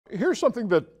Here's something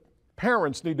that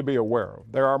parents need to be aware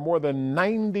of. There are more than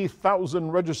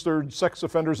 90,000 registered sex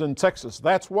offenders in Texas.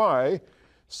 That's why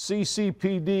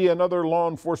CCPD and other law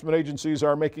enforcement agencies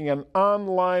are making an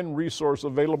online resource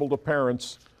available to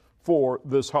parents for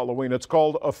this Halloween. It's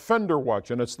called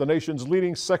OffenderWatch, and it's the nation's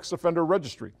leading sex offender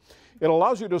registry. It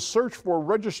allows you to search for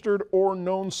registered or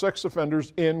known sex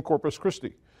offenders in Corpus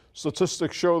Christi.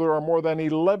 Statistics show there are more than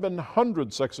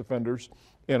 1,100 sex offenders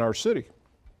in our city.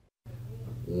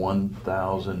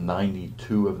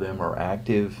 1,092 of them are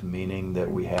active, meaning that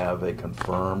we have a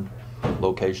confirmed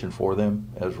location for them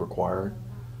as required.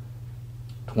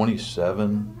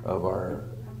 27 of our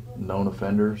known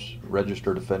offenders,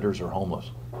 registered offenders, are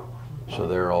homeless. So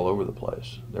they're all over the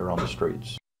place. They're on the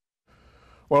streets.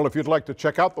 Well, if you'd like to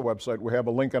check out the website, we have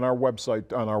a link on our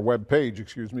website, on our web page,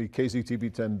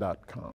 KZTV10.com.